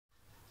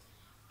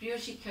প্রিয়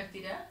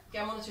শিক্ষার্থীরা,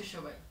 কেমন আছো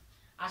সবাই?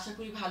 আশা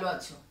করি ভালো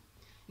আছো,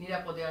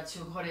 নিরাপদে আছো,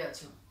 ঘরে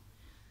আছো।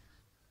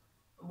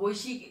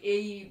 বৈশ্বিক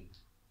এই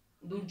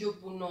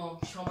দুর্যোগপূর্ণ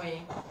সময়ে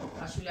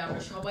আসলে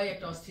আমরা সবাই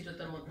একটা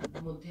অস্থিরতার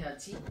মধ্যে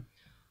আছি।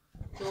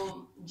 তো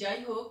যাই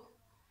হোক,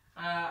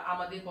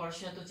 আমাদের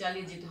পড়াশোনা তো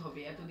চালিয়ে যেতে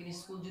হবে। এতদিন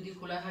স্কুল যদি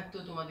খোলা থাকতো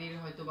তোমাদের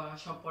হয়তো বা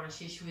সব পড়া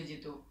শেষ হয়ে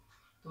যেত,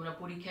 তোমরা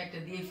পরীক্ষা একটা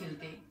দিয়ে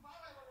ফেলতে।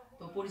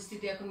 তো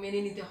পরিস্থিতি এখন মেনে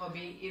নিতে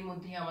হবে, এর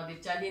মধ্যে আমাদের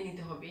চালিয়ে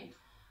নিতে হবে।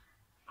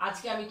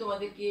 আজকে আমি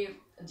তোমাদেরকে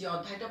যে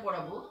অধ্যায়টা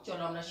পড়াবো,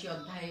 চলো আমরা সেই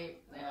অধ্যায়ে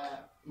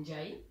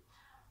যাই।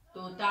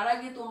 তো তার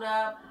আগে তোমরা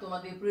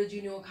তোমাদের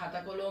প্রয়োজনীয়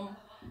খাতা কলম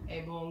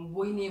এবং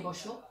বই নিয়ে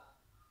বসো।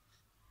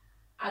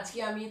 আজকে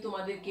আমি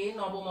তোমাদেরকে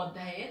নবম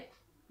অধ্যায়ের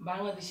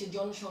বাংলাদেশের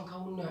জনসংখ্যা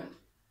উন্নয়ন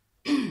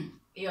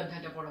এই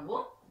অধ্যায়টা পড়াবো।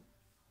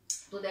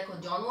 তো দেখো,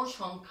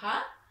 জনসংখ্যা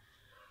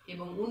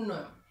এবং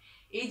উন্নয়ন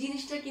এই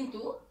জিনিসটা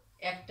কিন্তু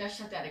একটার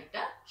সাথে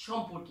আরেকটা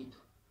সম্পর্কিত।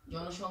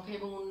 জনসংখ্যা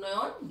এবং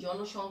উন্নয়ন,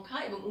 জনসংখ্যা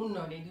এবং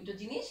উন্নয়ন এই দুটো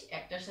জিনিস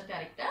একটার সাথে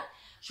আরেকটা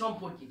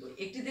সম্পর্কিত।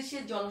 একটি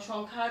দেশের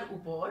জনসংখ্যার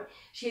উপর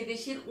সেই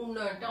দেশের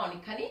উন্নয়নটা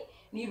অনেকখানি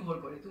নির্ভর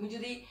করে। তুমি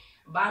যদি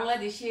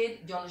বাংলাদেশের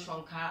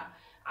জনসংখ্যা,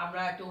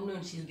 আমরা একটা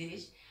উন্নয়নশীল দেশ,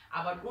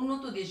 আবার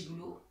উন্নত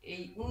দেশগুলো,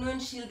 এই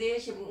উন্নয়নশীল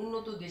দেশ এবং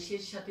উন্নত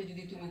দেশের সাথে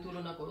যদি তুমি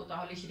তুলনা করো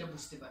তাহলে সেটা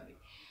বুঝতে পারবে।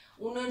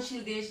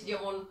 উন্নয়নশীল দেশ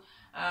যেমন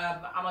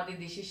আমাদের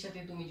দেশের সাথে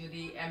তুমি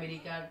যদি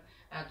আমেরিকার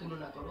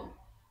তুলনা করো,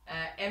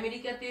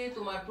 আমেরিকাতে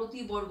তোমার প্রতি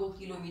বর্গ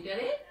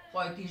কিলোমিটারে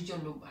 35 জন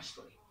লোক বাস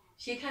করে।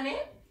 সেখানে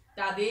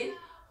তাদের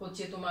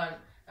হচ্ছে তোমার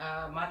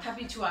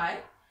মাথাপিছু আয়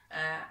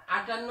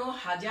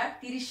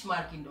 58,030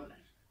 মার্কিন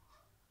ডলার।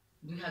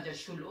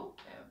 2016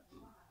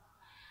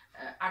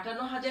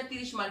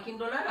 58,030 মার্কিন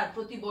ডলার, আর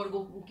প্রতি বর্গ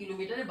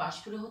কিলোমিটারে বাস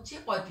করে হচ্ছে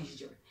 35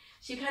 জন।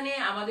 সেখানে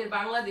আমাদের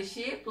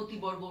বাংলাদেশে প্রতি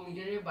বর্গ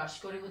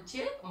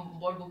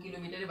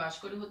কিলোমিটারে বাস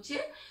করে হচ্ছে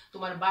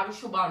তোমার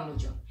 1252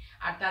 জন,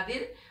 আর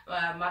তাদের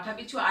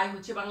মাথাপিছু আয়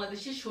হচ্ছে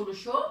বাংলাদেশে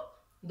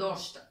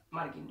 1610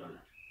 মার্কিন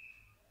ডলার।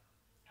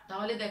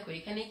 তাহলে দেখো,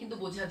 এখানে কিন্তু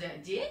বোঝা যায়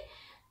যে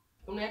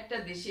কোন একটা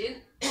দেশের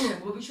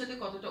ভবিষ্যতে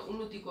কতটা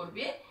উন্নতি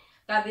করবে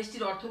তার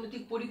দেশটির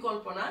অর্থনৈতিক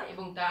পরিকল্পনা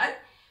এবং তার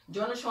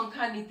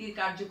জনসংখ্যা নীতির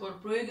কার্যকর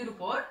প্রয়োগের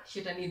উপর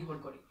সেটা নির্ভর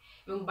করে।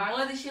 এবং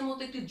বাংলাদেশের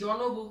মতো একটি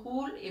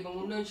জনবহুল এবং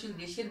উন্নয়নশীল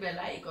দেশের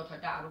বেলায় এই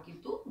কথাটা আরো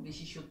কিন্তু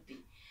বেশি সত্যি।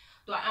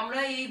 তো আমরা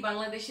এই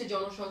বাংলাদেশের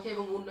জনসংখ্যা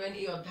এবং উন্নয়ন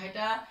এই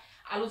অধ্যায়টা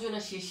আলোচনা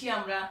শেষে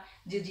আমরা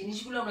যে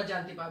জিনিসগুলো আমরা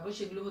জানতে পারবো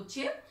সেগুলো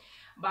হচ্ছে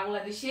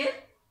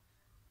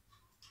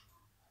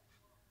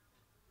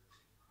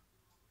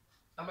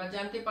আমরা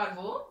জানতে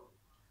পারবো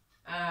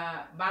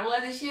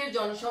বাংলাদেশের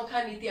জনসংখ্যা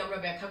নীতি আমরা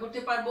ব্যাখ্যা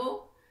করতে পারবো।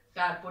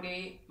 তারপরে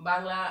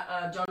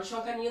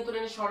জনসংখ্যা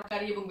নিয়ন্ত্রণের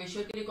সরকারি এবং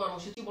বেসরকারি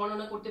কর্মসূচি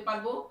বর্ণনা করতে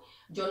পারবো।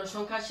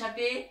 জনসংখ্যার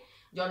সাথে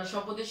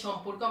জনসম্পদের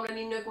সম্পর্ক আমরা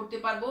নির্ণয় করতে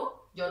পারবো।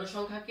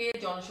 জনসংখ্যাকে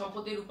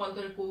জনসম্পদে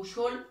রূপান্তরের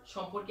কৌশল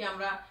সম্পর্কে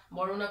আমরা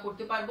বর্ণনা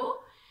করতে পারবো।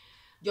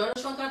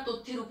 জনসংখ্যার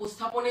তথ্যের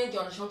উপস্থাপনে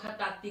জনসংখ্যার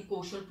তাত্ত্বিক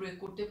কৌশল প্রয়োগ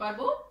করতে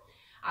পারবো।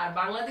 আর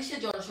বাংলাদেশের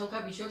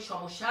জনসংখ্যা বিষয়ক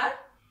সমস্যার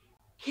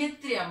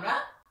ক্ষেত্রে আমরা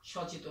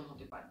সচেতন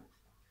হতে পারবো।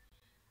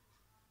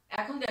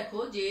 এখন দেখো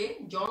যে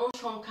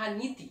জনসংখ্যা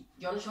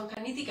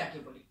নীতি কাকে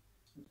বলে।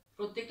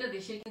 প্রত্যেকটা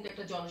দেশের কিন্তু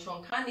একটা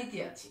জনসংখ্যা নীতি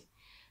আছে।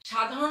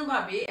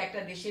 সাধারণভাবে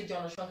একটা দেশের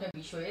জনসংখ্যা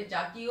বিষয়ে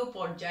জাতীয়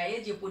পর্যায়ে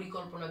যে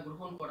পরিকল্পনা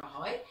গ্রহণ করা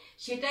হয়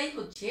সেটাই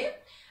হচ্ছে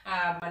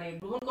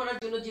গ্রহণ করার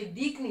জন্য যে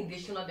দিক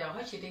নির্দেশনা দেওয়া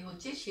হয় সেটাই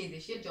হচ্ছে সেই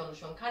দেশের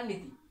জনসংখ্যা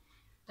নীতি।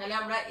 তাহলে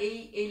আমরা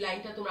এই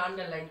লাইনটা তোমরা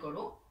আন্ডারলাইন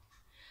করো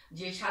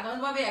যে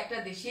সাধারণভাবে একটা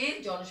দেশের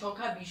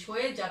জনসংখ্যা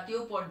বিষয়ে জাতীয়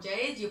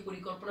পর্যায়ে যে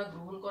পরিকল্পনা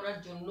গ্রহণ করার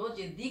জন্য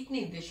যে দিক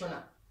নির্দেশনা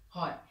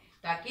হয়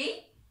তাকেই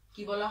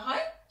কি বলা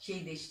হয়?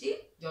 সেই দেশটির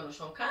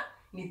জনসংখ্যা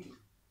নীতি।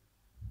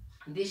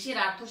 দেশের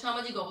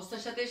আর্থসামাজিক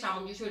অবস্থার সাথে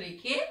সামঞ্জস্য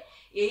রেখে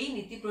এই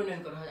নীতি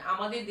প্রণয়ন করা হয়।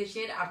 আমাদের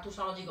দেশের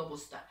আর্থসামাজিক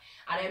অবস্থা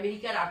আর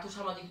আমেরিকার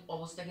আর্থসামাজিক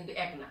অবস্থা কিন্তু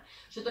এক না।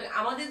 সুতরাং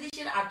আমাদের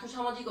দেশের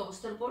আর্থসামাজিক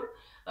অবস্থার উপর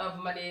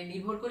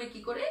নির্ভর করে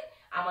কি করে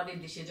আমাদের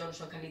দেশের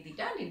জনসংখ্যা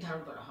নীতিটা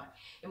নির্ধারণ করা হয়।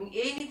 এবং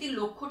এই নীতির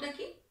লক্ষ্যটা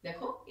কি?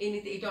 দেখো, এই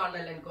নীতি এটা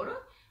আন্ডারলাইন করো।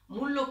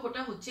 মূল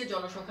লক্ষ্যটা হচ্ছে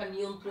জনসংখ্যা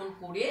নিয়ন্ত্রণ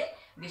করে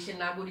দেশের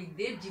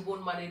নাগরিকদের জীবন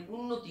মানের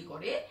উন্নতি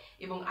করে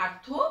এবং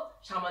আর্থ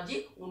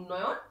সামাজিক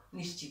উন্নয়ন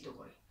নিশ্চিত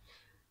করে।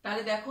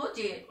 তাহলে দেখো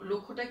যে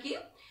লক্ষ্যটা কি?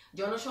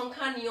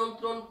 জনসংখ্যা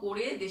নিয়ন্ত্রণ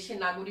করে দেশের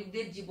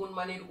নাগরিকদের জীবন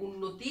মানের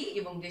উন্নতি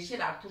এবং দেশের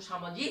আর্থ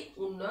সামাজিক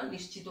উন্নয়ন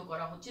নিশ্চিত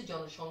করা হচ্ছে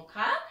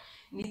জনসংখ্যা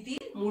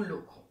নীতির মূল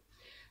লক্ষ্য।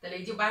 তাহলে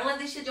এই যে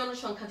বাংলাদেশের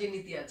জনসংখ্যা যে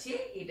নীতি আছে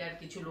এটার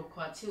কিছু লক্ষ্য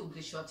আছে,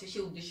 উদ্দেশ্য আছে।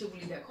 সেই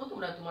উদ্দেশ্যগুলি দেখো,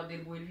 তোমরা তোমাদের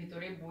বইয়ের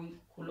ভিতরে বই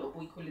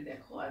খুলে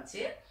দেখো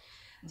আছে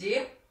যে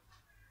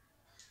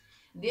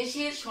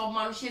দেশের সব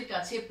মানুষের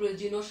কাছে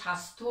প্রয়োজনীয়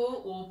স্বাস্থ্য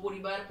ও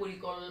পরিবার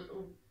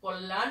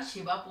কল্যাণ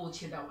সেবা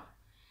পৌঁছে দেওয়া,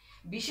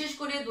 বিশেষ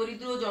করে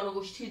দরিদ্র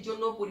জনগোষ্ঠীর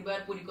জন্য পরিবার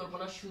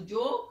পরিকল্পনার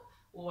সুযোগ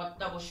ও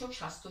অত্যাবশ্যক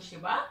স্বাস্থ্য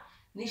সেবা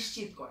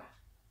নিশ্চিত করা।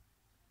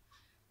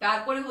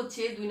 তারপরে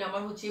হচ্ছে 2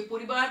 নাম্বার হচ্ছে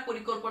পরিবার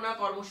পরিকল্পনা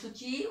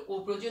কর্মসূচি ও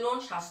প্রজনন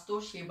স্বাস্থ্য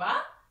সেবা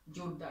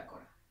জোরদার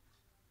করা।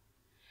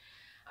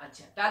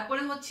 আচ্ছা,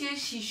 তারপরে হচ্ছে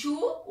শিশু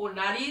ও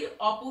নারীর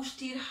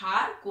অপুষ্টির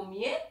হার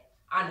কমিয়ে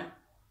আনা।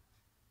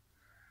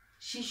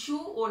 শিশু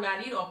ও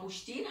নারীর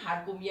অপুষ্টির হার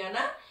কমিয়ে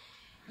আনা।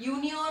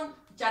 ইউনিয়ন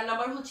 4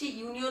 নাম্বার হচ্ছে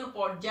ইউনিয়ন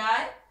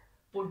পর্যায়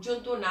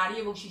পর্যন্ত নারী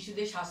এবং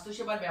শিশুদের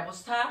স্বাস্থ্যসেবার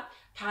ব্যবস্থা।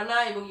 থানা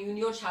এবং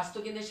ইউনিয়ন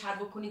স্বাস্থ্যকেন্দ্রে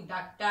সার্বক্ষণিক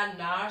ডাক্তার,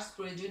 নার্স,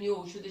 প্রয়োজনীয়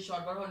ঔষধের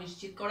সরবরাহ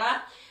নিশ্চিত করা।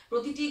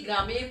 প্রতিটি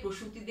গ্রামে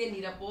প্রসূতিদের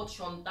নিরাপদ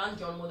সন্তান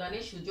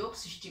জন্মদানের সুযোগ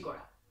সৃষ্টি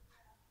করা।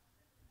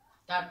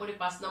 তারপরে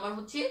 5 নাম্বার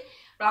হচ্ছে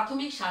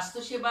প্রাথমিক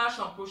স্বাস্থ্যসেবা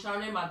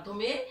সম্প্রসারণের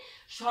মাধ্যমে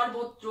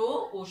সর্বত্র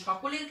ও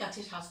সকলের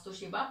কাছে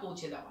স্বাস্থ্যসেবা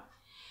পৌঁছে দেওয়া।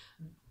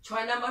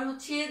 6 নাম্বার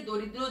হচ্ছে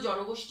দরিদ্র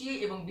জনগোষ্ঠী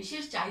এবং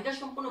বিশেষ চাহিদা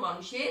সম্পন্ন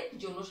মানুষের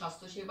জন্য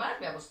স্বাস্থ্যসেবার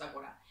ব্যবস্থা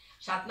করা।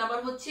 7 নাম্বার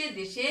হচ্ছে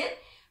দেশের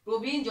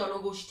প্রবীণ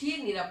জনগোষ্ঠীর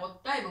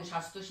নিরাপত্তা এবং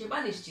স্বাস্থ্যসেবা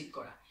নিশ্চিত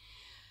করা।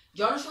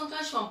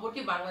 জনসংখ্যা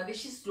সম্পর্কে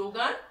বাংলাদেশের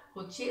স্লোগান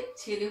হচ্ছে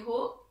ছেলে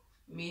হোক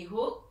মেয়ে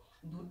হোক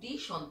দুটি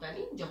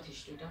সন্তানই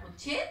যথেষ্ট। এটা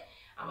হচ্ছে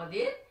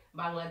আমাদের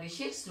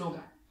বাংলাদেশের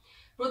স্লোগান।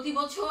 প্রতি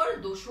বছর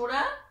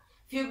 2রা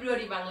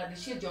ফেব্রুয়ারি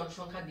বাংলাদেশের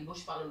জনসংখ্যা দিবস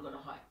পালন করা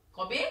হয়।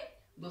 কবে?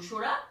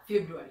 2রা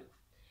ফেব্রুয়ারি।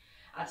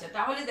 আচ্ছা,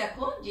 তাহলে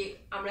দেখো যে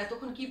আমরা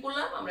এতক্ষণ কি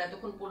পড়লাম? আমরা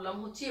এতক্ষণ পড়লাম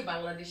হচ্ছে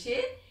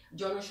বাংলাদেশের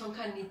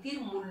জনসংখ্যা নীতির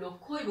মূল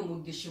লক্ষ্য এবং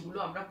উদ্দেশ্যগুলো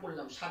আমরা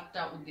পড়লাম।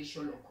 7টা উদ্দেশ্য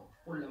লক্ষ্য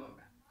পড়লাম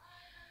আমরা।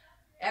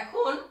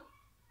 এখন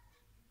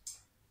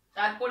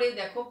তারপরে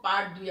দেখো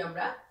পার্ট 2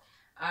 আমরা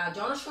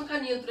জনসংখ্যা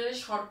নিয়ন্ত্রণের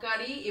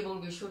সরকারি এবং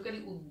বেসরকারি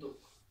উদ্যোগ।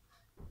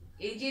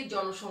 এই যে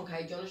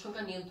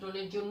জনসংখ্যা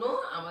নিয়ন্ত্রণের জন্য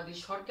আমাদের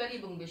সরকারি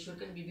এবং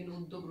বেসরকারি বিভিন্ন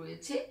উদ্যোগ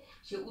রয়েছে।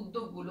 সেই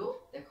উদ্যোগগুলো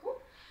দেখো।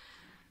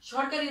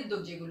 সরকারি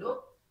উদ্যোগ যেগুলো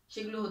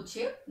সেগুলো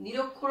হচ্ছে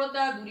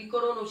নিরক্ষরতা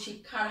দূরীকরণ ও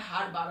শিক্ষার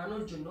হার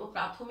বাড়ানোর জন্য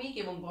প্রাথমিক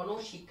এবং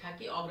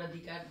গণশিক্ষাকে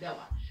অগ্রাধিকার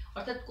দেওয়া।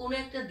 অর্থাৎ কোন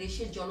একটা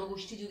দেশের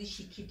জনগোষ্ঠী যদি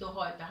শিক্ষিত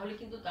হয় তাহলে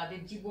কিন্তু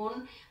তাদের জীবন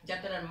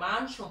যাত্রার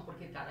মান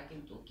সম্পর্কে তারা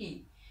কিন্তু কি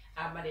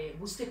মানে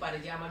বুঝতে পারে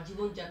যে আমার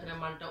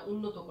জীবনযাত্রার মানটা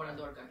উন্নত করা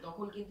দরকার।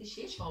 তখন কিন্তু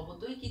সে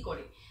স্বভাবতই কি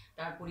করে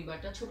তার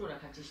পরিবারটা ছোট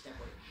রাখার চেষ্টা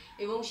করে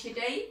এবং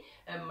সেটাই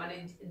মানে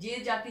যে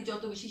জাতি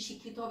যত বেশি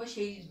শিক্ষিত হবে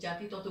সেই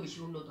জাতি তত বেশি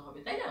উন্নত হবে,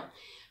 তাই না?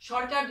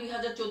 সরকার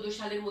 2014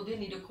 সালের মধ্যে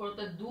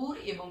নিরক্ষরতা দূর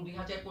এবং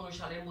 2015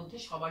 সালের মধ্যে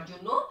সবার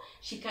জন্য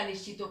শিক্ষা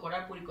নিশ্চিত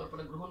করার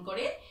পরিকল্পনা গ্রহণ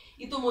করে।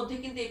 ইতোমধ্যে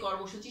কিন্তু এই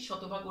কর্মসূচি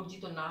শতভাগ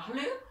অর্জিত না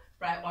হলেও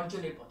প্রায়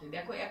অর্জনের পথে।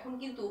 দেখো এখন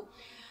কিন্তু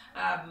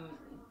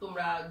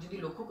তোমরা যদি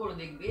লক্ষ্য করে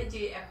দেখবে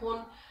যে এখন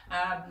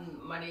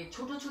মানে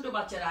ছোট ছোট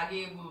বাচ্চারা আগে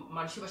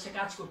মানুষের বাসায়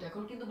কাজ করতো,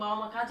 এখন কিন্তু বাবা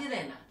মা কাজে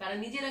দেয় না, তারা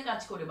নিজেরা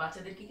কাজ করে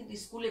বাচ্চাদেরকে কিন্তু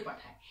স্কুলে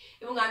পাঠায়।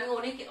 এবং আমি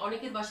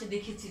অনেকের বাসায়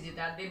দেখেছি যে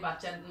তাদের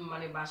বাচ্চা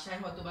মানে বাসায়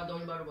হয়তো বা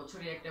 10-12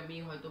 বছরের একটা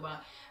মেয়ে হয়তো বা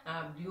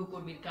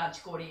গৃহকর্মীর কাজ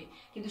করে,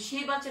 কিন্তু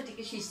সেই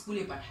বাচ্চাটিকে সে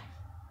স্কুলে পাঠায়,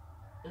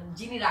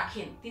 যিনি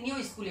রাখেন তিনিও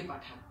স্কুলে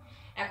পাঠান।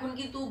 এখন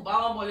কিন্তু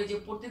বাবা বলে যে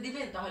পড়তে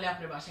দিবেন তাহলে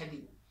আপনার বাসায়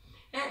দিব,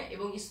 হ্যাঁ।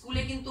 এবং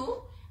স্কুলে কিন্তু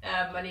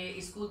মানে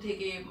স্কুল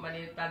থেকে মানে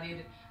তাদের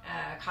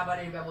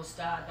খাবারের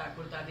ব্যবস্থা,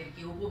 তারপর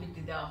তাদেরকে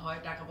উপবৃত্তি দেওয়া হয়,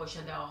 টাকা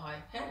পয়সা দেওয়া হয়,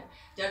 হ্যাঁ।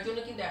 যার জন্য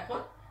কিন্তু এখন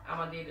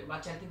আমাদের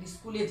বাচ্চারা কিন্তু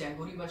স্কুলে যায়,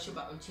 গরিব মানুষের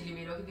ছেলে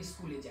মেয়েরাও কিন্তু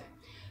স্কুলে যায়।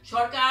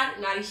 সরকার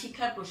নারী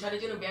শিক্ষার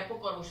প্রসারের জন্য ব্যাপক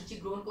কর্মসূচি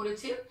গ্রহণ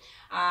করেছে।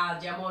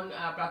 যেমন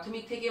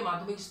প্রাথমিক থেকে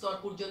মাধ্যমিক স্তর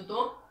পর্যন্ত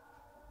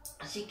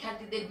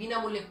শিক্ষার্থীদের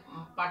বিনামূল্যে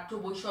পাঠ্য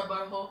বই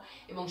সরবরাহ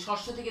এবং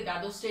ষষ্ঠ থেকে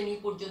দ্বাদশ শ্রেণী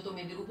পর্যন্ত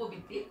মেয়েদের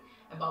উপবৃত্তির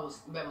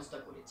ব্যবস্থা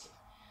করেছে।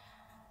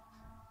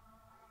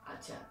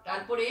 আচ্ছা,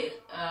 তারপরে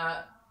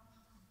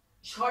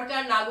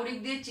সরকার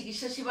নাগরিকদের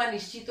চিকিৎসা সেবা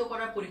নিশ্চিত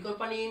করার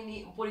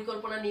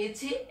পরিকল্পনা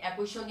নিয়েছে।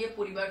 একই সঙ্গে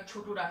পরিবার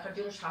ছোট রাখার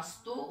জন্য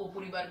স্বাস্থ্য ও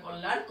পরিবার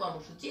কল্যাণ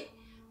কর্মসূচি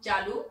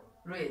চালু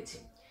রয়েছে।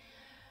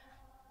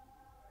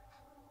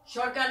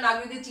 সরকার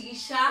নাগরিকদের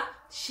চিকিৎসা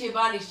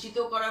সেবা নিশ্চিত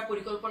করার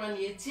পরিকল্পনা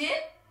নিয়েছে।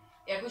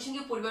 একই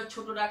সঙ্গে পরিবার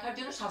ছোট রাখার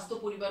জন্য স্বাস্থ্য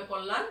পরিবার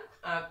কল্যাণ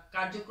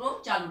কার্যক্রম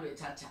চালু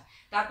রয়েছে। আচ্ছা,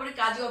 তারপরে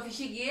কাজী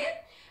অফিসে গিয়ে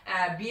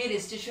বিয়ে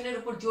রেজিস্ট্রেশনের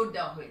উপর জোর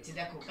দেওয়া হয়েছে।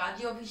 দেখো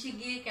কাজী অফিসে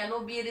গিয়ে কেন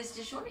বিয়ে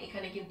রেজিস্ট্রেশন?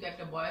 এখানে কিন্তু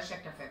একটা বয়স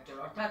একটা ফ্যাক্টর,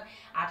 অর্থাৎ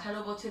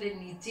 18 বছরের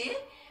নিচে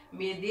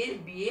মেয়েদের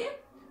বিয়ে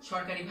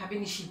সরকারিভাবে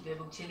নিষিদ্ধ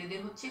এবং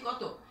ছেলেদের হচ্ছে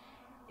কত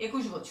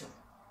 21 বছর।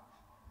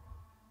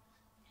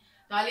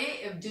 তাহলে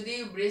যদি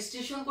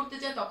রেজিস্ট্রেশন করতে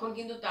চায় তখন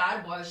কিন্তু তার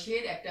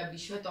বয়সের একটা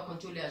বিষয় তখন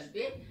চলে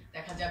আসবে,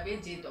 দেখা যাবে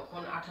যে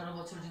তখন 18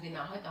 বছর যদি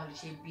না হয় তাহলে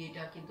সেই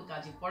বিয়েটা কিন্তু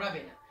কাজে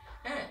পড়াবে না,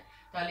 হ্যাঁ।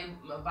 তাহলে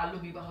বাল্য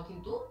বিবাহ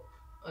কিন্তু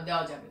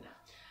দেওয়া যাবে না।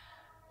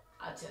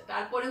 আচ্ছা,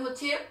 তারপরে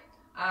হচ্ছে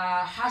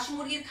হাঁস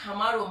মুরগির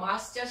খামার ও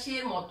মাছ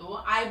চাষের মতো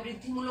আয়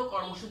বৃদ্ধিমূলক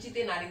কর্মসূচিতে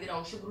নারীদের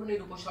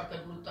অংশগ্রহণের উপর সরকার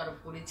গুরুত্ব আরোপ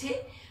করেছে।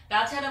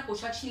 তাছাড়া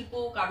পোশাক শিল্প,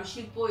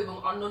 কারুশিল্প এবং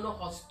অন্যান্য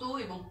হস্ত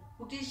এবং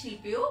কুটির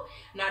শিল্পেও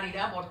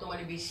নারীরা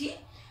বর্তমানে বেশি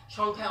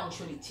সংখ্যায় অংশ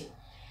নিচ্ছে।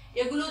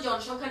 এগুলো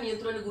জনসংখ্যা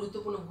নিয়ন্ত্রণে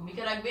গুরুত্বপূর্ণ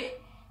ভূমিকা রাখবে।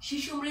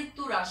 শিশু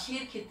মৃত্যু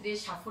হ্রাসের ক্ষেত্রে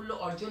সাফল্য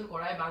অর্জন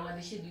করায়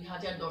বাংলাদেশে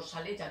 2010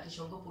 সালে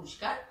জাতিসংঘ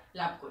পুরস্কার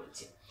লাভ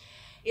করেছে।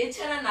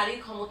 এছাড়া নারীর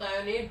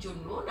ক্ষমতায়নের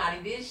জন্য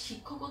নারীদের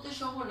শিক্ষকতা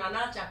সহ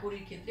নানা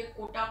চাকরির ক্ষেত্রে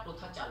কোটা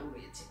প্রথা চালু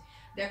রয়েছে।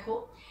 দেখো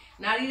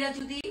নারীরা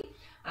যদি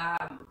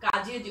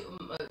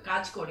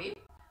কাজ করে,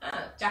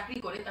 চাকরি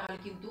করে, তাহলে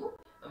কিন্তু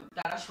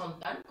তারা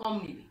সন্তান কম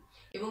নেবে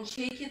এবং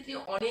সেই ক্ষেত্রে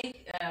অনেক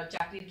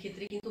চাকরির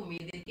ক্ষেত্রে কিন্তু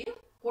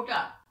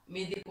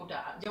মেয়েদের কোটা,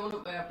 যেমন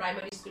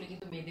প্রাইমারি স্কুলে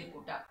কিন্তু মেয়েদের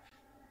কোটা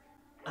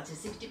আছে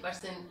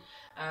 60%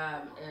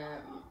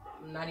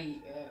 নারী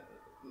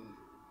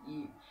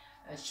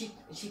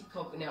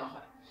শিক্ষক নেওয়া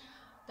হয়।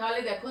 তাহলে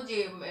দেখো যে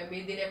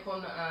মেয়েদের এখন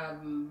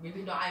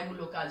বিভিন্ন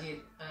আয়মূলক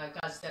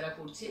কাজ তারা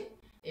করছে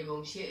এবং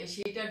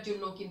সেটার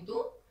জন্য কিন্তু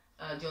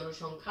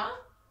জনসংখ্যা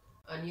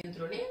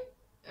নিয়ন্ত্রণে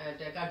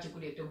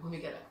কার্যকরী একটা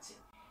ভূমিকা রাখছে।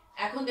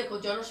 এখন দেখো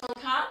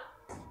জনসংখ্যা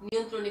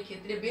নিয়ন্ত্রণের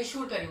ক্ষেত্রে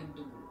বেসরকারি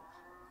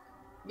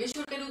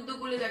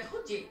উদ্যোগগুলো দেখো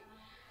যে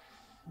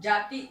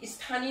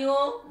স্থানীয়,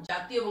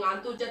 জাতীয় এবং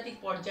আন্তর্জাতিক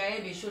পর্যায়ে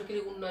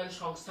বেসরকারি উন্নয়ন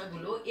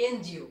সংস্থাগুলো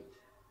NGO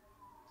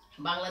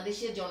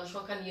বাংলাদেশের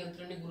জনসংখ্যা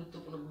নিয়ন্ত্রণে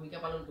গুরুত্বপূর্ণ ভূমিকা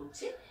পালন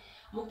করছে।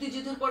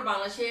 মুক্তিযুদ্ধের পর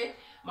বাংলাদেশে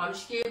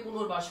মানুষকে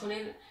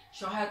পুনর্বাসনের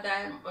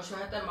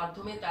সহায়তার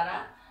মাধ্যমে তারা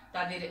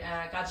তাদের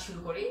কাজ শুরু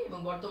করে এবং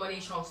বর্তমানে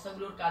এই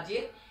সংস্থাগুলোর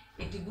কাজের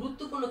একটি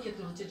গুরুত্বপূর্ণ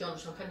ক্ষেত্র হচ্ছে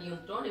জনসংখ্যা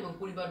নিয়ন্ত্রণ এবং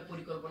পরিবার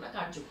পরিকল্পনা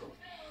কার্যক্রম।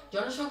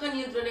 জনসংখ্যা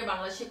নিয়ন্ত্রণে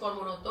বাংলাদেশে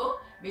কর্মরত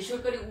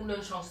বেসরকারি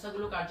উন্নয়ন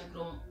সংস্থাগুলো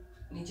কার্যক্রম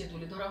নিচে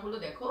তুলে ধরা হলো।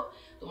 দেখো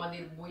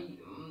তোমাদের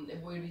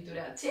বইয়ের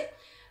ভিতরে আছে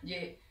যে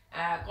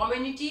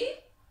কমিউনিটি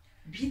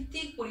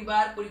ভিত্তিক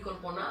পরিবার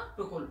পরিকল্পনা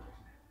প্রকল্প।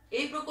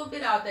 এই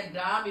প্রকল্পের আওতায়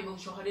গ্রাম এবং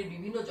শহরের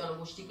বিভিন্ন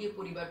জনগোষ্ঠীকে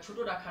পরিবার ছোট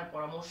রাখার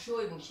পরামর্শ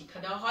এবং শিক্ষা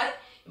দেওয়া হয়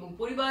এবং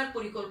পরিবার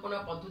পরিকল্পনা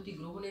পদ্ধতি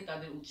গ্রহণে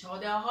তাদের উৎসাহ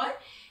দেওয়া হয়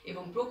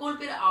এবং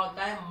প্রকল্পের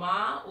আওতায় মা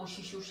ও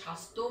শিশু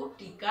স্বাস্থ্য,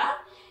 টিকা,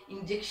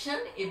 ইনজেকশন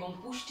এবং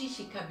পুষ্টি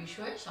শিক্ষা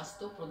বিষয়ে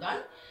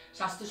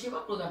স্বাস্থ্যসেবা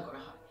প্রদান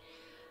করা হয়।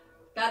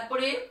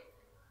 তারপরে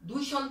 2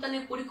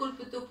 সন্তানের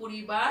পরিকল্পিত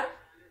পরিবার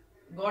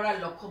গড়ার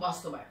লক্ষ্য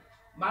বাস্তবায়ন।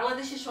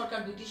 বাংলাদেশের সরকার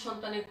 2টি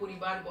সন্তানের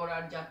পরিবার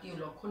গড়ার জাতীয়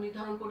লক্ষ্য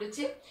নির্ধারণ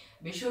করেছে।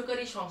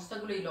 বেসরকারি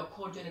সংস্থাগুলো এই লক্ষ্য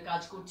অর্জনে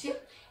কাজ করছে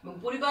এবং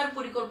পরিবার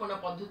পরিকল্পনা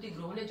পদ্ধতি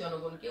গ্রহণে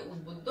জনগণকে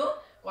উদ্বুদ্ধ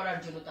করার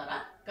জন্য তারা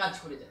কাজ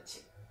করে যাচ্ছে।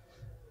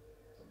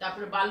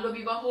 তারপরে বাল্য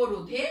বিবাহ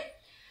রোধে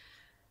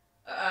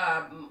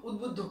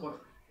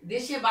উদ্বুদ্ধকরণ।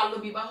 দেশে বাল্য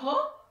বিবাহ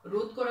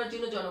রোধ করার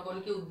জন্য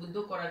জনগণকে উদ্বুদ্ধ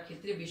করার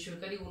ক্ষেত্রে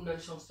বেসরকারি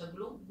উন্নয়ন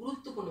সংস্থাগুলো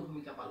গুরুত্বপূর্ণ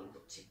ভূমিকা পালন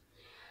করছে।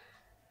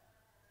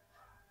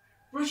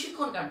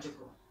 প্রশিক্ষণ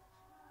কার্যক্রম।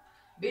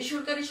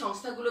 বেসরকারি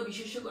সংস্থাগুলো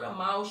বিশেষজ্ঞরা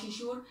মা ও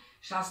শিশুর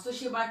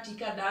স্বাস্থ্যসেবা,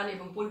 টিকা দান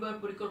এবং পরিবার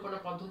পরিকল্পনা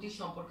পদ্ধতি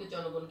সম্পর্কে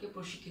জনগণকে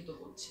প্রশিক্ষিত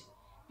করছে।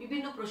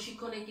 বিভিন্ন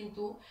প্রশিক্ষণে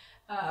কিন্তু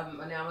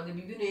মানে আমাদের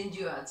বিভিন্ন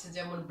NGO আছে,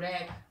 যেমন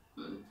ব্র্যাক,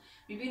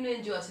 বিভিন্ন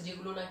NGO আছে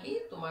যেগুলো নাকি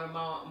তোমার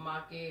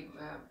মাকে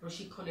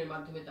প্রশিক্ষণের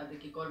মাধ্যমে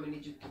তাদেরকে কর্মে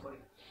নিযুক্ত করে।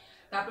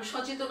 তারপর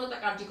সচেতনতা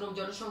কার্যক্রম।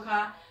 জনসংখ্যা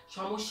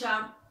সমস্যা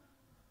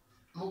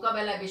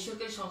মোকাবেলায়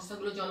বেসরকারি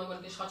সংস্থাগুলো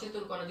জনগণকে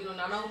সচেতন করার জন্য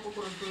নানা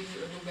উপকরণ তৈরি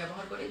এবং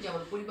ব্যবহার করে,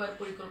 যেমন পরিবার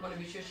পরিকল্পনা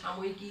বিষয়ে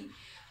সাময়িকী,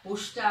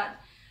 পোস্টার,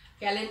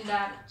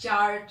 ক্যালেন্ডার,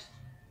 চার্ট,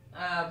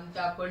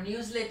 তারপর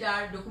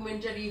নিউজলেটার,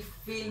 ডকুমেন্টারি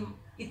ফিল্ম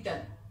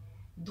ইত্যাদি।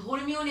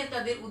 ধর্মীয়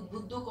নেতাদের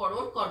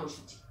উদ্বুদ্ধকরণ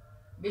কর্মসূচি।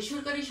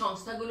 বেসরকারি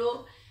সংস্থাগুলো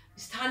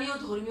স্থানীয়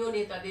ধর্মীয়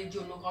নেতাদের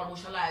জন্য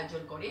কর্মশালা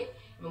আয়োজন করে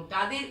এবং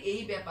তাদের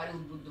এই ব্যাপারে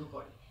উদ্বুদ্ধ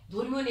করে।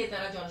 ধর্মীয়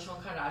নেতারা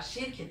জনসংখ্যা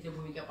হ্রাসের ক্ষেত্রে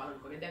ভূমিকা পালন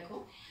করে। দেখো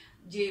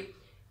যে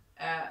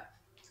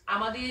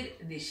আমাদের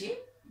দেশে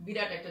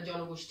বিরাট একটা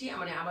জনগোষ্ঠী,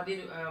 মানে আমাদের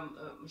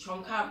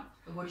সংখ্যা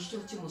গরিষ্ঠ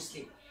হচ্ছে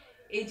মুসলিম।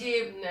 এই যে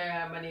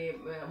মানে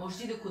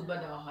মসজিদে খুতবা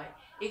দেওয়া হয়,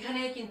 এখানে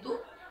কিন্তু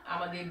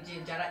আমাদের যে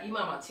যারা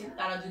ইমাম আছেন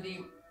তারা যদি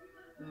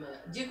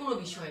যে কোনো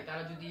বিষয়ে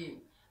তারা যদি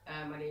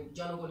মানে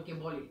জনগণকে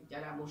বলে,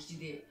 যারা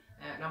মসজিদে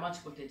নামাজ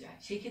পড়তে যায়,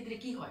 সেই ক্ষেত্রে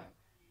কি হয়,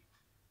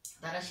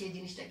 তারা সেই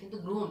জিনিসটা কিন্তু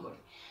গ্রহণ করে।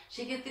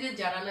 সেক্ষেত্রে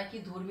যারা নাকি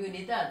ধর্মীয়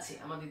নেতা আছে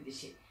আমাদের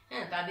দেশে,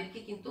 হ্যাঁ, তাদেরকে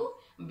কিন্তু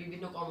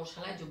বিভিন্ন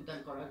কর্মশালায় যোগদান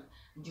করার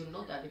জন্য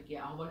তাদেরকে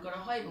আহ্বান করা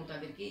হয় এবং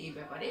তাদেরকে এই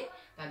ব্যাপারে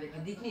তাদেরকে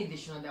দিক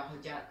নির্দেশনা দেওয়া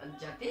হয়,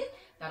 যাতে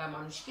তারা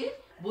মানুষকে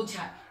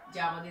বোঝায় যে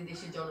আমাদের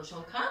দেশের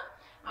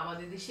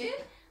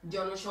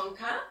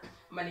জনসংখ্যা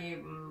মানে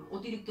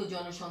অতিরিক্ত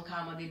জনসংখ্যা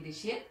আমাদের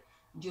দেশের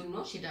জন্য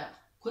সেটা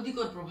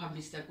ক্ষতিকর প্রভাব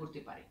বিস্তার করতে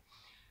পারে।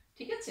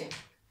 ঠিক আছে,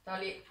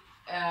 তাহলে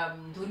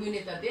ধর্মীয়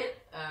নেতাদের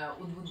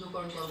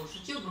উদ্বুদ্ধকরণ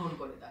কর্মসূচিও গ্রহণ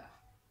করে তারা।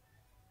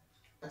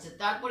 আচ্ছা,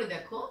 তারপরে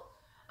দেখো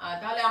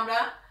তাহলে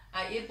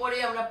এরপরে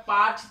আমরা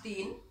পার্ট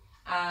 3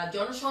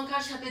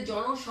 জনসংখ্যার সাথে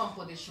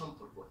জনসম্পদের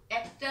সম্পর্ক।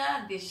 একটা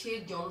দেশের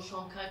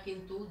জনসংখ্যাকে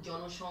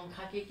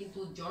কিন্তু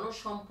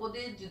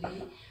জনসম্পদে যদি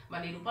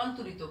মানে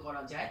রূপান্তরিত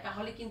করা যায়,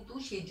 তাহলে কিন্তু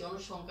সেই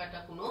জনসংখ্যাটা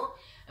কোনো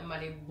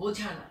মানে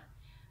বোঝা না,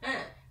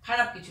 হ্যাঁ,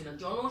 খারাপ কিছু না।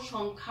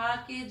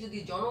 জনসংখ্যাকে যদি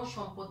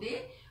জনসম্পদে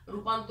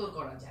রূপান্তর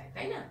করা যায়,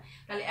 তাই না?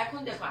 তাহলে এখন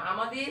দেখো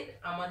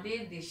আমাদের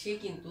দেশে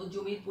কিন্তু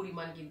জমির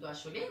পরিমাণ কিন্তু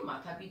আসলে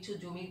মাথাপিছু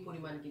জমির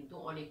পরিমাণ কিন্তু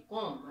অনেক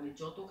কম, মানে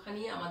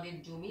যতখানি আমাদের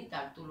জমি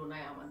তার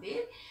তুলনায় আমাদের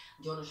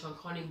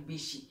জনসংখ্যা অনেক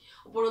বেশি।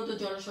 উপরন্তু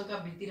জনসংখ্যা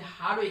বৃদ্ধির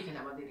হারও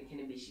আমাদের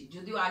এখানে বেশি,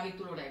 যদিও আগের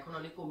তুলনায় এখন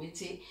অনেক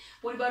কমেছে।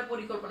 পরিবার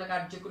পরিকল্পনা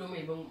কার্যক্রম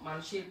এবং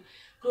মানুষের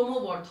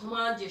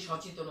ক্রমবর্ধমান যে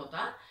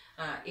সচেতনতা,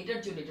 এটার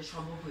জন্য এটা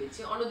সম্ভব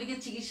হয়েছে। অন্যদিকে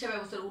চিকিৎসা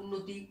ব্যবস্থার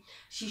উন্নতি,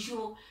 শিশু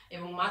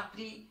এবং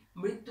মাতৃ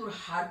মৃত্যুর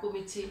হার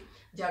কমেছে,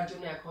 যার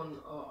জন্য এখন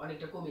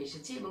অনেকটা কমে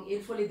এসেছে এবং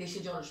এর ফলে দেশে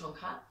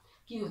জনসংখ্যা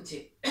কি হচ্ছে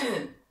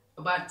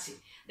বাড়ছে।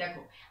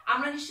 দেখো,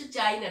 আমরা নিশ্চয়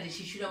চাই না যে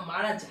শিশুরা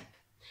মারা যাক,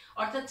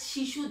 অর্থাৎ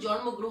শিশু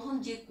জন্মগ্রহণ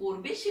যে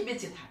করবে সে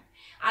বেঁচে থাক।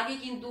 আগে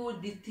কিন্তু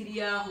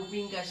ডিপথেরিয়া,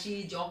 হুপিং কাশি,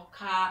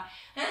 যক্ষা,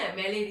 হ্যাঁ,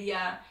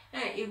 ম্যালেরিয়া,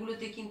 হ্যাঁ,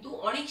 এগুলোতে কিন্তু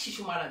অনেক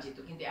শিশু মারা যেত,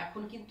 কিন্তু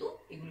এখন কিন্তু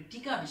এগুলো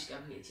টিকা আবিষ্কার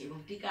হয়েছে এবং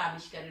টিকা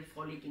আবিষ্কারের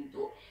ফলে কিন্তু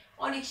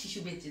অনেক শিশু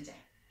বেঁচে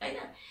যায়, তাই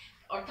না?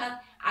 অর্থাৎ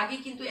আগে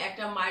কিন্তু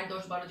একটা মায়ের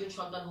 10-12 জন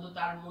সন্তান হতো,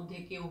 তার মধ্যে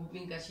কেউ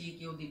হুপিং কাশি,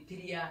 কেউ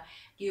ডিপথেরিয়া,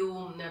 কেউ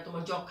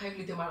তোমার যক্ষা,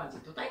 এগুলিতে মারা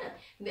যেত, তাই না?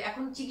 কিন্তু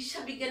এখন চিকিৎসা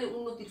বিজ্ঞানের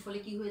উন্নতির ফলে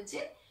কি হয়েছে,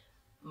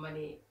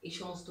 মানে এই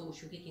সমস্ত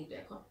অসুখে কিন্তু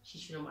এখন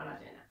শিশুরা মারা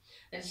যায় না।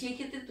 তাহলে সেই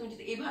ক্ষেত্রে তুমি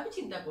যদি এভাবে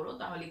চিন্তা করো,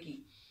 তাহলে কি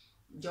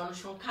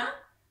জনসংখ্যা,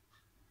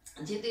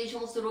 যেহেতু এই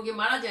সমস্ত রোগে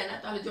মারা যায় না,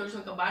 তাহলে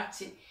জনসংখ্যা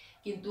বাড়ছে।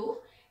 কিন্তু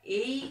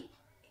এই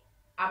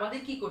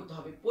আমাদের কি করতে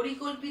হবে,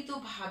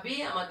 পরিকল্পিতভাবে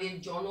আমাদের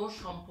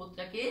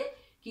জনসম্পদটাকে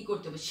কি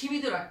করতে হবে,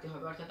 সীমিত রাখতে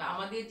হবে। অর্থাৎ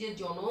আমাদের যে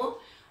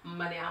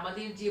মানে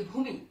আমাদের যে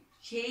ভূমি,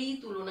 সেই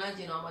তুলনায়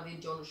যেন আমাদের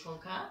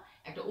জনসংখ্যা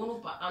একটা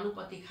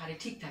আনুপাতিক হারে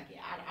ঠিক থাকে।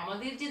 আর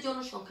আমাদের যে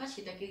জনসংখ্যা,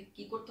 সেটাকে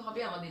কি করতে হবে,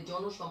 আমাদের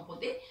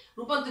জনসম্পদে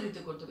রূপান্তরিত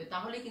করতে হবে,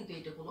 তাহলে কিন্তু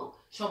এটা কোনো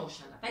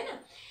সমস্যা না, তাই না?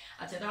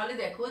 আচ্ছা, তাহলে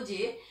দেখো যে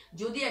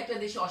যদি একটা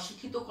দেশে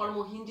অশিক্ষিত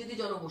কর্মহীন যদি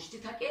জনগোষ্ঠী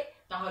থাকে,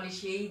 তাহলে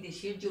সেই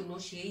দেশের জন্য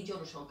সেই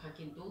জনসংখ্যা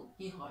কিন্তু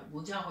কি হয়,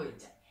 বোঝা হয়ে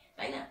যায়,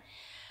 তাই না?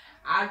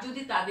 আর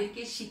যদি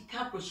তাদেরকে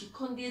শিক্ষা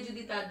প্রশিক্ষণ দিয়ে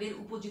যদি তাদের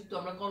উপযুক্ত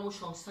আমরা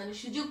কর্মসংস্থানের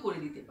সুযোগ করে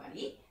দিতে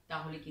পারি,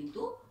 তাহলে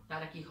কিন্তু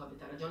তারা কি হবে,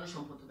 তারা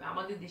জনসম্পদ হবে।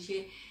 আমাদের দেশে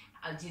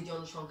যে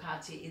জনসংখ্যা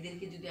আছে,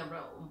 এদেরকে যদি আমরা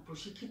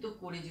প্রশিক্ষিত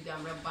করে যদি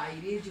আমরা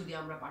বাইরে যদি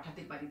আমরা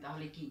পাঠাতে পারি,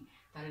 তাহলে কি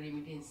তারা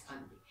রেমিটেন্স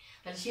আনবে।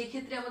 তাহলে সেই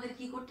ক্ষেত্রে আমাদের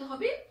কি করতে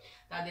হবে,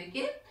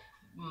 তাদেরকে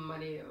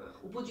মানে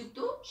উপযুক্ত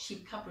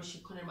শিক্ষা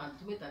প্রশিক্ষণের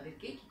মাধ্যমে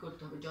তাদেরকে কি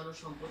করতে হবে,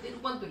 জনসম্পদে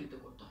রূপান্তরিত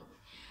করতে হবে।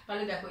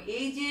 তাহলে দেখো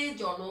এই যে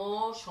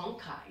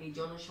জনসংখ্যা, এই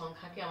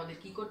জনসংখ্যাকে আমাদের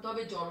কি করতে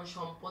হবে,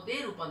 জনসম্পদে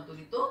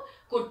রূপান্তরিত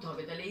করতে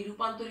হবে। তাহলে এই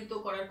রূপান্তরিত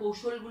করার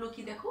কৌশলগুলো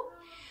কি, দেখো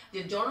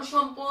যে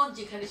জনসম্পদ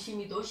যেখানে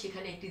সীমিত,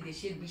 সেখানে একটি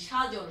দেশের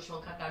বিশাল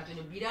জনসংখ্যা তার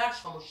জন্য বিরাট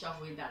সমস্যা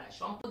হয়ে দাঁড়ায়।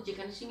 সম্পদ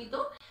যেখানে সীমিত,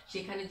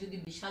 সেখানে যদি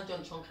বিশাল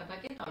জনসংখ্যা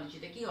থাকে, তাহলে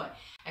সেটা কি হয়,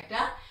 একটা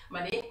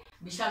মানে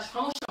বিশাল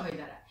সমস্যা হয়ে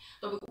দাঁড়ায়।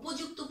 তবে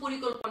উপযুক্ত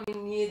পরিকল্পনা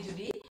নিয়ে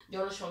যদি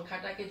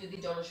জনসংখ্যাটাকে যদি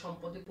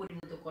জনসম্পদে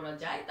পরিণত করা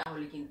যায়,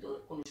 তাহলে কিন্তু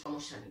কোনো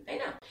সমস্যা নেই, তাই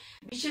না?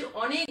 বিশ্বের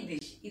অনেক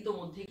দেশ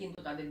ইতোমধ্যে কিন্তু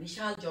তাদের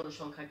বিশাল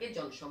জনসংখ্যাকে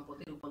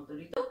জনসম্পদে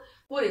রূপান্তরিত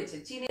করেছে।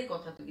 চীনের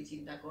কথা তুমি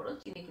চিন্তা করো,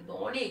 চীনে কিন্তু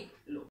অনেক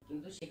লোক,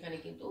 কিন্তু সেখানে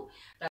কিন্তু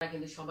তারা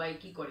কিন্তু সবাই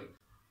কি করে,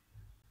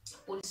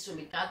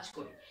 পরিশ্রমী কাজ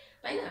করে,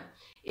 তাই না?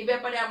 এই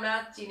ব্যাপারে আমরা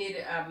চীনের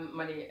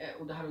মানে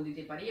উদাহরণ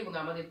দিতে পারি। এবং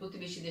আমাদের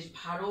প্রতিবেশী দেশ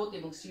ভারত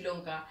এবং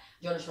শ্রীলঙ্কা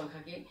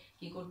জনসংখ্যাকে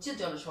কি করছে,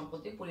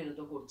 জনসম্পদে পরিণত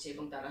করছে,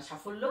 এবং তারা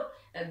সাফল্য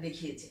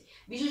দেখিয়েছে।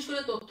 বিশেষ করে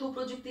তথ্য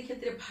প্রযুক্তির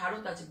ক্ষেত্রে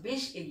ভারত আছে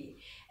বেশ এগিয়ে।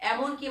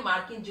 এমনকি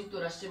মার্কিন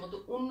যুক্তরাষ্ট্রের মতো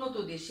উন্নত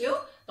দেশেও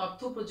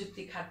তথ্য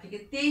প্রযুক্তি খাত থেকে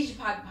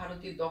 23%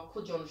 ভারতীয় দক্ষ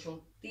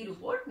জনশক্তির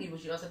উপর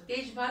নির্ভরশীল। অর্থাৎ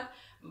 23%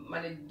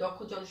 মানে দক্ষ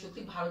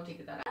জনশক্তি ভারত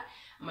থেকে তারা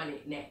মানে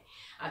নেয়।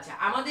 আচ্ছা,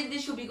 আমাদের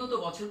দেশও বিগত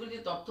বছরগুলিতে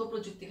তথ্য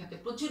প্রযুক্তি খাতে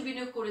প্রচুর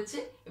বিনিয়োগ করেছে,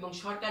 এবং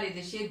সরকার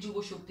দেশের যুব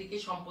শক্তিকে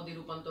সম্পদে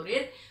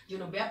রূপান্তরের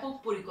জন্য ব্যাপক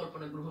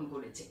পরিকল্পনা গ্রহণ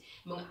করেছে,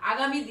 এবং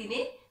আগামী দিনে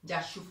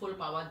যার সুফল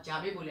পাওয়া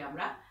যাবে বলে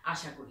আমরা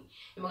আশা করি।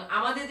 এবং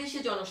আমাদের দেশে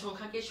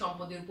জনসংখ্যাকে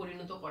সম্পদে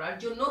পরিণত করার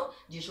জন্য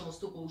যে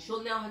সমস্ত কৌশল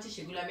নেওয়া হয়েছে,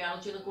 সেগুলো আমি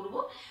আলোচনা করব।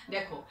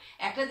 দেখো,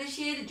 একটা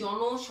দেশের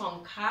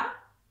জনসংখ্যা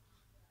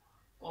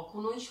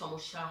কখনোই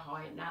সমস্যা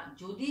হয় না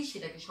যদি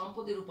সেটাকে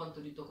সম্পদে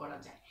রূপান্তরিত করা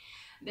যায়।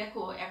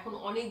 দেখো, এখন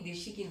অনেক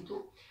দেশই কিন্তু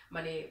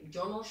মানে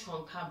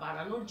জনসংখ্যা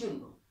বাড়ানোর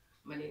জন্য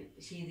মানে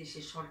সেই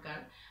দেশের সরকার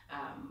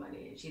মানে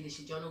সেই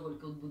দেশের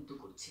জনগণকে উদ্বুদ্ধ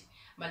করছে।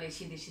 মানে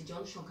সেই দেশের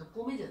জনসংখ্যা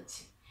কমে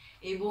যাচ্ছে,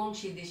 এবং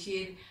সেই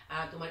দেশের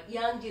তোমার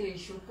ইয়াং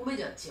জেনারেশন কমে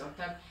যাচ্ছে,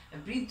 অর্থাৎ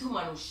বৃদ্ধ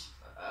মানুষ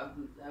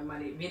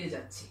মানে বেড়ে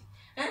যাচ্ছে।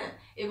 হ্যাঁ,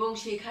 এবং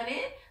সেখানে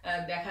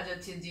দেখা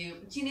যাচ্ছে যে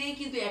চীনে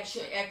কিন্তু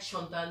এক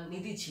সন্তান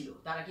নীতি ছিল,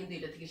 তারা কিন্তু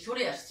এটা থেকে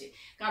সরে আসছে।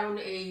 কারণ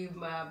এই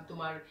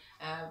তোমার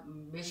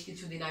বেশ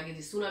কিছুদিন আগে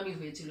যে সুনামি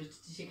হয়েছিল,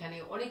 সেখানে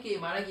অনেকে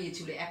মারা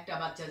গিয়েছিল, একটা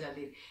বাচ্চা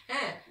যাদের,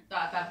 হ্যাঁ,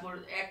 তারপর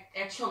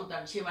এক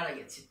সন্তান সে মারা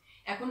গেছে।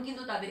 এখন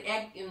কিন্তু তাদের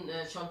এক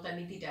সন্তান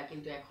নীতিটা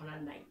কিন্তু এখন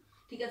আর নাই,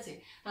 ঠিক আছে?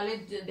 তাহলে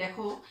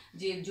দেখো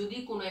যে যদি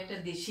কোনো একটা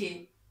দেশে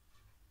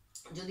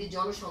যদি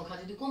জনসংখ্যা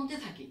যদি কমতে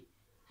থাকে,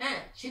 হ্যাঁ,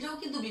 সেটাও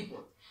কিন্তু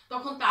বিপদ।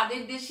 তখন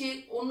তাদের দেশে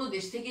অন্য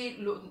দেশ থেকে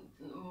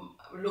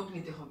লোক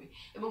নিতে হবে,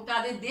 এবং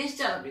তাদের দেশ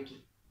চালাবে কি,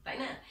 তাই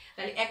না?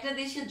 তাহলে একটা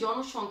দেশের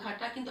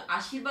জনসংখ্যাটা কিন্তু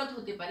আশীর্বাদ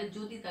হতে পারে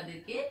যদি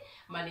তাদেরকে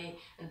মানে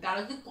তারা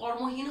যদি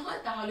কর্মহীন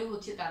হয়, তাহলে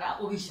হচ্ছে তারা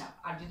অভিশাপ,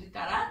 আর যদি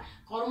তারা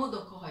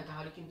কর্মদক্ষ হয়,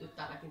 তাহলে কিন্তু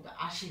তারা কিন্তু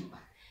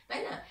আশীর্বাদ,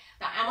 তাই না?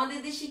 তা আমাদের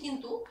দেশে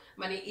কিন্তু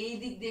মানে এই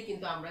দিক দিয়ে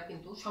কিন্তু আমরা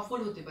কিন্তু সফল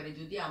হতে পারি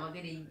যদি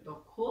আমাদের এই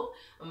দক্ষ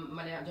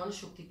মানে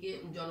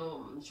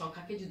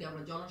জনসংখ্যাকে যদি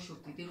আমরা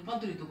জনশক্তিতে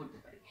রূপান্তরিত করতে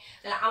পারি।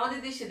 তাহলে আমাদের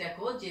দেশে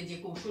দেখো যে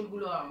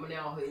কৌশলগুলো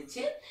নেওয়া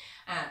হয়েছে,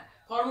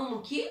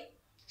 কর্মমুখী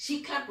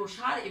শিক্ষার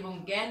প্রসার এবং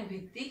জ্ঞান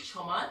ভিত্তিক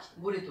সমাজ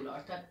গড়ে তোলা।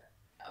 অর্থাৎ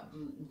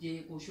যে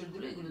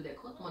কৌশলগুলো, এগুলো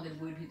দেখো তোমাদের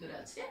বইয়ের ভিতরে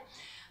আছে।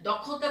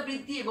 দক্ষতা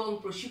বৃদ্ধি এবং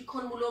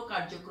প্রশিক্ষণমূলক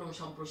কার্যক্রম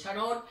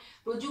সম্প্রসারণ,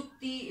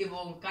 প্রযুক্তি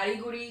এবং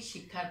কারিগরি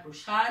শিক্ষার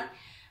প্রসার,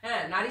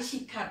 হ্যাঁ, নারী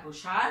শিক্ষার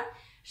প্রসার,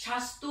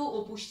 স্বাস্থ্য ও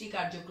পুষ্টি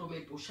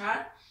কার্যক্রমের প্রসার,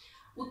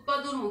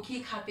 উৎপাদনমুখী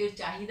খাতের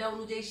চাহিদা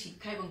অনুযায়ী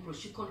শিক্ষা এবং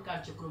প্রশিক্ষণ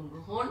কার্যক্রম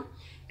গ্রহণ,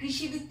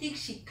 কৃষিভিত্তিক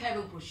শিক্ষা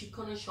এবং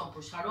প্রশিক্ষণের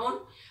সম্প্রসারণ,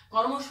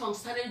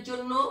 কর্মসংস্থানের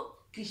জন্য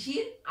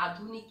কৃষির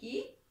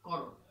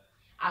আধুনিকীকরণ।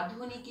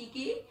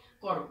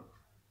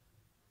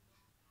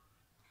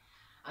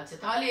 আচ্ছা,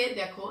 তাহলে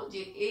দেখো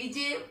যে এই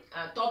যে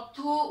তথ্য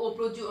ও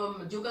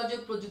যোগাযোগ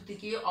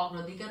প্রযুক্তিকে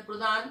অগ্রাধিকার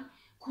প্রদান,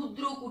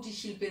 ক্ষুদ্র কুটির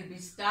শিল্পের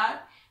বিস্তার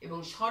এবং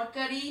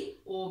সরকারি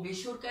ও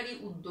বেসরকারি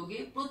উদ্যোগে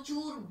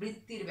প্রচুর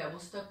বৃত্তির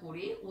ব্যবস্থা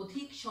করে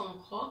অধিক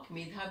সংখ্যক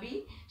মেধাবী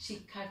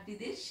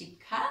শিক্ষার্থীদের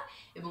শিক্ষা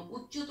এবং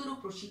উচ্চতর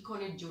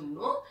প্রশিক্ষণের জন্য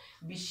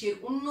বিশ্বের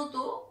উন্নত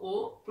ও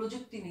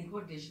প্রযুক্তি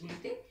নির্ভর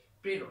দেশগুলিতে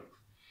প্রেরণ।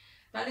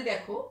 তাহলে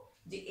দেখো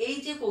যে এই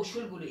যে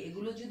কৌশলগুলো,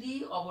 এগুলো যদি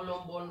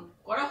অবলম্বন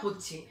করা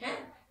হচ্ছে,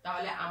 হ্যাঁ,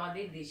 তাহলে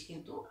আমাদের দেশ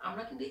কিন্তু,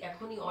 আমরা কিন্তু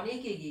এখনই অনেক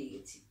এগিয়ে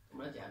গেছি।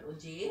 তোমরা জানো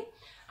যে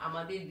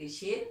আমাদের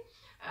দেশের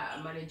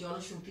মানে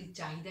জনশক্তির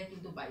চাহিদা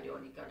কিন্তু বাইরে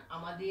অনেক, কারণ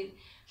আমাদের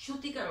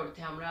সত্যিকার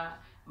অর্থে আমরা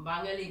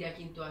বাঙালিরা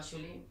কিন্তু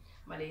আসলে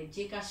মানে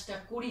যে কাজটা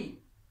করি,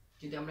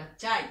 যদি আমরা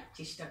চাই,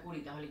 চেষ্টা করি,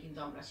 তাহলে কিন্তু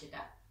আমরা সেটা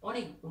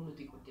অনেক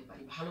উন্নতি করতে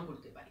পারি, ভালো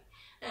করতে পারি।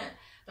 হ্যাঁ,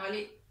 তাহলে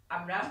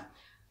আমরা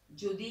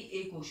যদি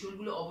এই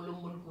কৌশলগুলো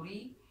অবলম্বন করি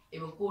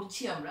এবং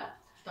করছি আমরা,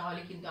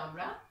 তাহলে কিন্তু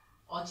আমরা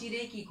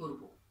অচিরেই কি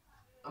করব,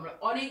 আমরা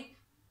অনেক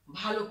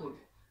ভালো করব।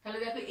 তাহলে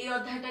দেখো এই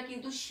অধ্যায়টা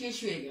কিন্তু শেষ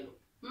হয়ে গেল।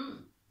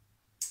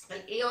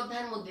 তাহলে এই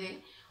অধ্যায়ের মধ্যে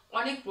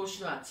অনেক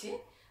প্রশ্ন আছে,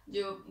 যে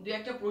দু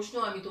একটা প্রশ্ন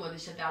আমি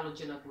তোমাদের সাথে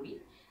আলোচনা করি।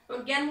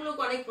 জ্ঞানমূলক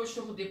অনেক প্রশ্ন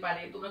হতে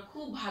পারে, তোমরা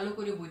খুব ভালো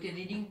করে বইতে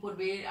রিডিং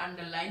পড়বে,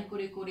 আন্ডারলাইন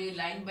করে করে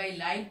লাইন বাই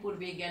লাইন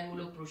পড়বে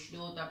জ্ঞানমূলক প্রশ্ন,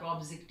 তারপর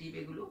অবজেক্টিভ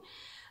এগুলো।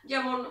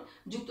 যেমন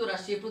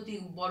যুক্তরাষ্ট্রে প্রতি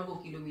বর্গ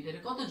কিলোমিটারে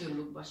কতজন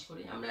লোক বাস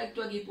করে, আমরা একটু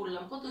আগে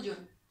পড়লাম কতজন,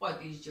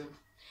 35 জন।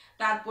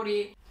 তারপরে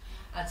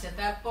আচ্ছা,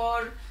 তারপর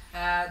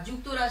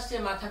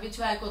যুক্তরাষ্ট্রের মাথাপিছু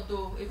আয় কত,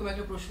 এরকম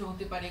একটা প্রশ্ন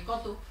হতে পারে,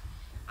 কত,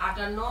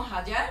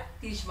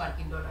 58,030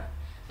 মার্কিন ডলার।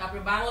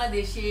 তারপরে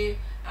বাংলাদেশে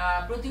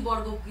প্রতি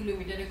বর্গ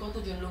কিলোমিটারে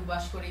কতজন লোক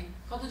বাস করে,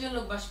 কতজন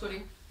লোক বাস করে,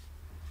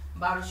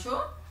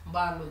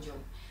 1252 জন।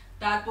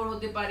 তারপর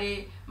হতে পারে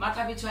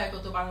মাথাপিছু আয়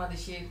কত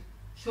বাংলাদেশের,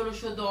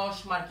 1610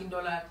 মার্কিন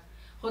ডলার।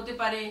 হতে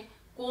পারে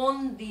কোন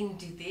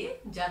দিনটিতে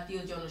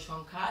জাতীয়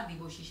জনসংখ্যা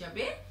দিবস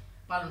হিসাবে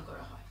পালন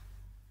করা হয়,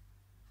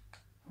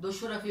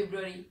 2রা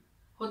ফেব্রুয়ারি।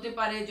 হতে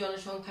পারে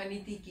জনসংখ্যা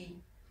নীতি কি,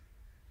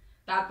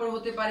 তারপর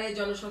হতে পারে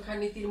জনসংখ্যা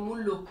নীতির মূল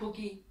লক্ষ্য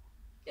কি,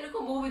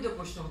 এরকম বহুবিধ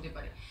প্রশ্ন হতে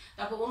পারে।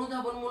 তারপর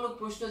অনুধাবনমূলক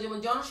প্রশ্ন, যেমন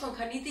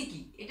জনসংখ্যা নীতি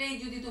কি, এটাই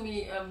যদি তুমি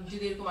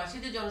যদি এরকম আসে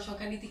যে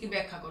জনসংখ্যা নীতিকে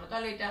ব্যাখ্যা করো,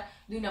 তাহলে এটা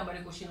 2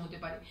 নম্বরের কোশ্চেন হতে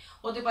পারে।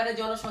 হতে পারে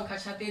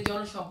জনসংখ্যার সাথে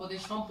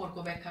জনসম্পদের সম্পর্ক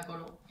ব্যাখ্যা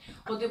করো।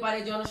 হতে পারে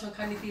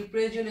জনসংখ্যা নীতির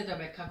প্রয়োজনীয়তা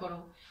ব্যাখ্যা করো।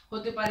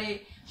 হতে পারে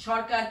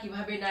সরকার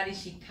কিভাবে নারী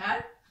শিক্ষার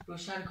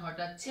প্রসার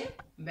ঘটাচ্ছে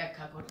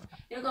ব্যাখ্যা করো।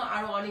 এরকম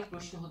আরো অনেক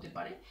প্রশ্ন হতে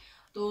পারে।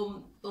 তো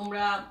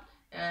তোমরা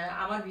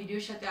আমার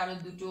ভিডিওর সাথে আরো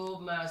 2টো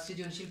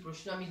সৃজনশীল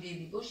প্রশ্ন আমি দিয়ে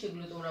দিব,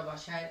 সেগুলো তোমরা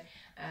বাসায়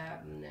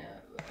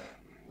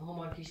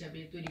হোমওয়ার্ক হিসাবে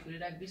তৈরি করে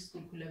রাখবে,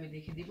 স্কুল খুলে আমি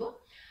দেখে দিব।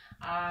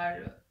 আর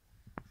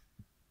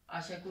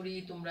আশা করি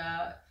তোমরা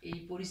এই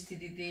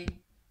পরিস্থিতিতে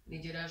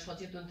নিজেরা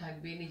সচেতন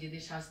থাকবে,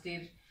 নিজেদের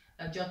স্বাস্থ্যের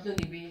যত্ন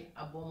নিবে,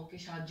 আব্বু আম্মুকে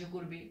সাহায্য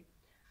করবে,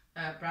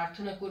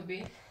 প্রার্থনা করবে।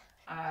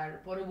 আর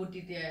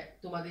পরবর্তীতে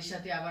তোমাদের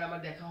সাথে আবার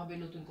আমার দেখা হবে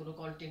নতুন কোনো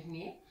কন্টেন্ট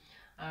নিয়ে।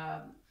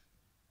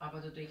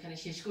 আপাতত এখানে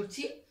শেষ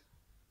করছি।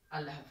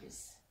 আল্লাহ হাফিজ।